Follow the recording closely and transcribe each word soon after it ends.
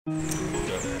So,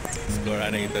 explore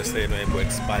na ito sa may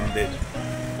expanded.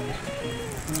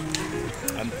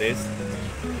 Antes,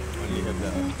 only have the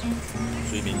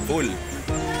swimming pool.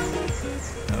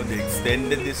 Now they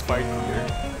extended this part here.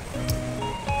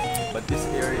 But this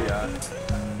area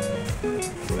is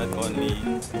not only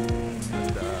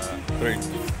the third,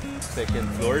 second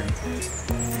floor.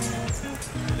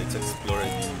 Let's explore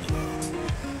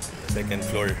the second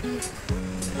floor.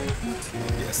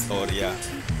 The Astoria.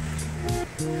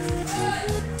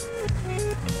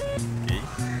 Okay,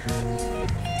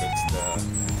 that's the.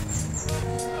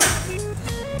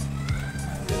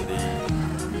 Then they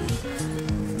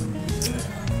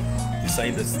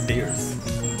designed the stairs.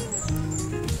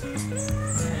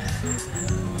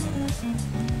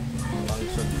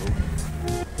 Function room.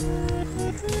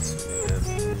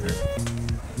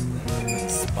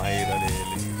 Spiral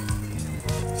really.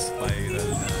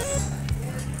 Spiral.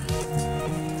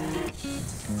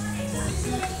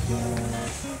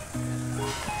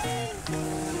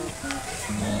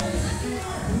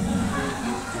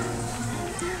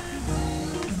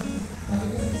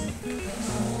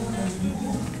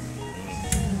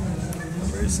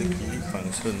 Basically,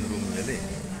 function room yan eh.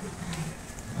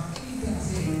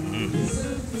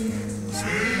 So,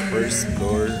 first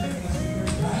floor,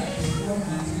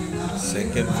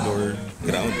 second floor,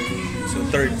 ground. So,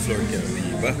 third floor kaya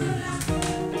riba.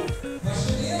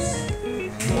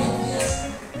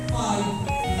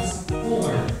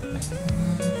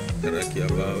 Karaki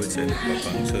about sa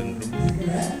function room.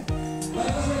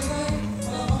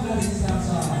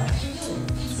 So,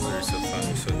 there's a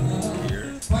function room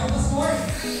here.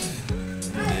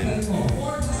 Then,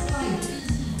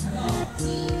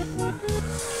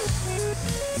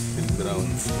 the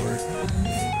ground floor.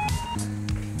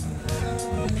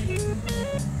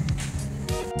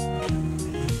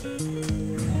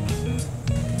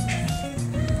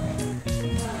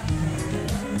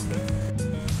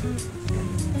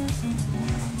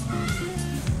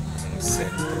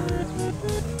 Center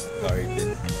garden.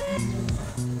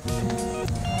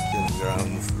 The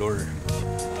ground floor.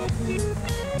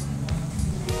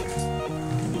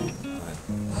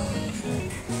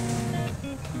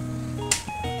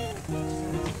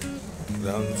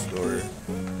 Ground floor.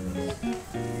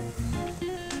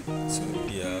 So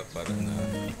yeah, para na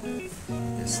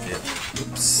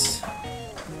oops.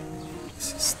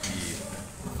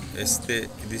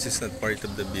 This is not part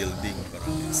of the building,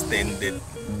 parang extended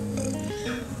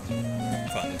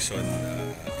function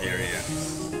area.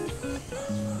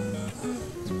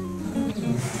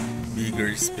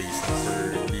 Bigger space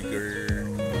for bigger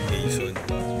occasion.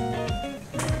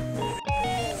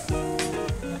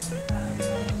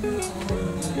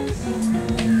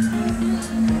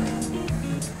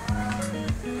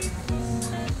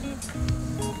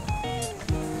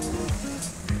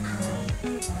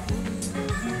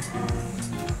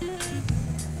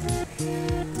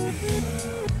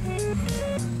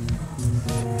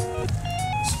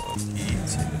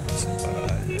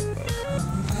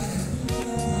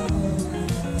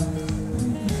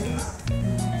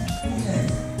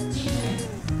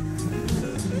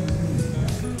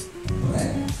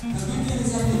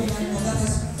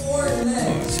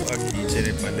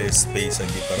 Space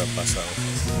lagi para pasaw.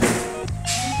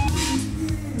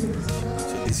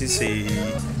 So this is a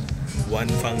one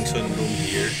function room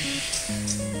here,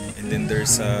 and then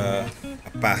there's a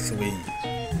pathway,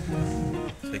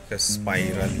 like a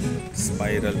spiral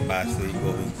pathway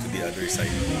going to the other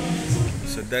side.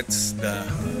 So that's the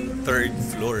third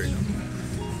floor.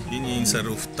 Yun yung sa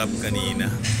rooftop kanina.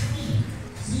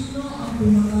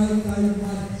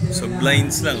 So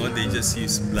blinds lang, they just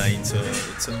use blinds,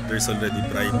 so there's already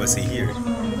privacy here.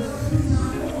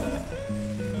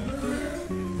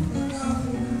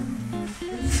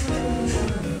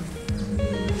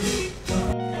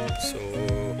 So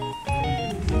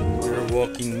we're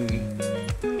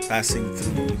passing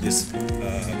through this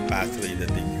pathway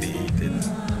that they created.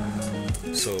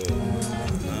 So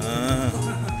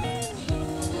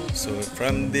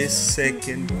from this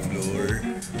second floor,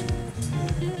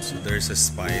 so there's a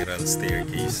spiral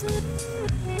staircase.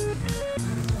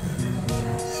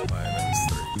 Spiral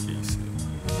staircase.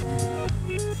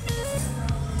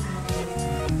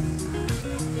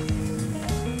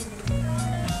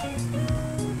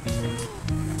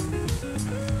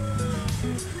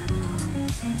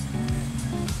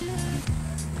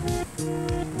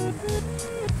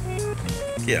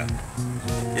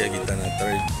 Kaya kita na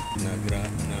third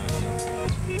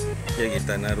kaya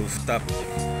kita na rooftop.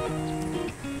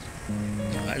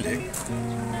 Nakalik.